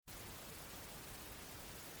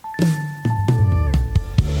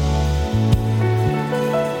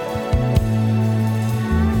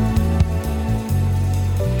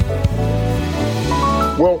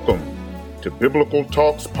to Biblical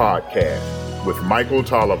Talks Podcast with Michael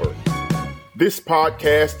Tolliver. This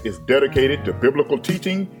podcast is dedicated to biblical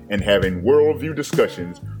teaching and having worldview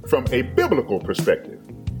discussions from a biblical perspective.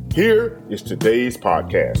 Here is today's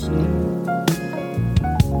podcast.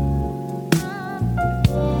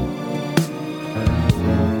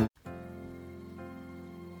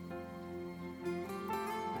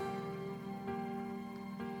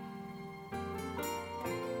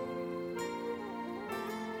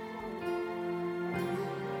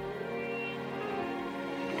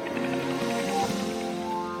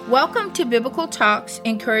 Welcome to Biblical Talks,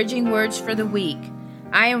 Encouraging Words for the Week.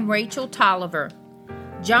 I am Rachel Tolliver.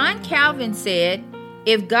 John Calvin said,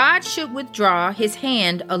 "If God should withdraw his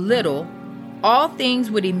hand a little, all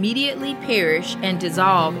things would immediately perish and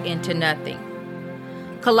dissolve into nothing."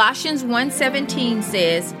 Colossians 1:17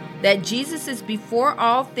 says that Jesus is before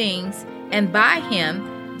all things, and by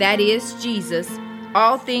him, that is Jesus,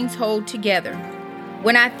 all things hold together.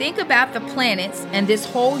 When I think about the planets and this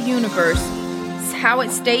whole universe, how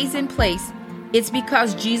it stays in place, it's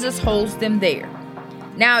because Jesus holds them there.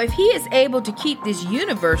 Now, if he is able to keep this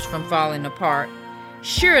universe from falling apart,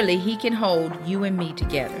 surely he can hold you and me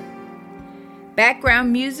together.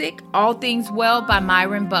 Background music, All Things Well by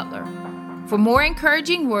Myron Butler. For more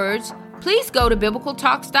encouraging words, please go to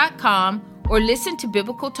biblicaltalks.com or listen to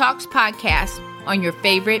Biblical Talks Podcast on your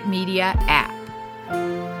favorite media app.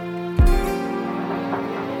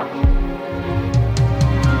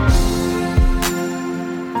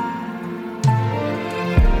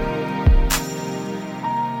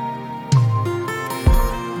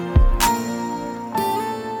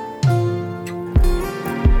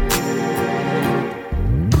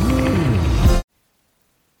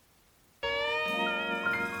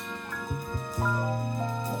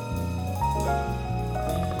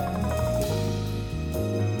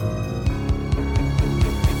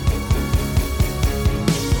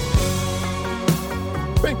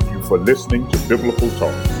 For listening to Biblical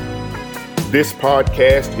Talks. This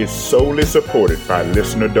podcast is solely supported by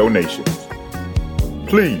listener donations.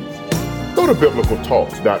 Please go to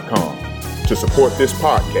biblicaltalks.com to support this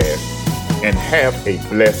podcast and have a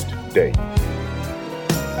blessed day.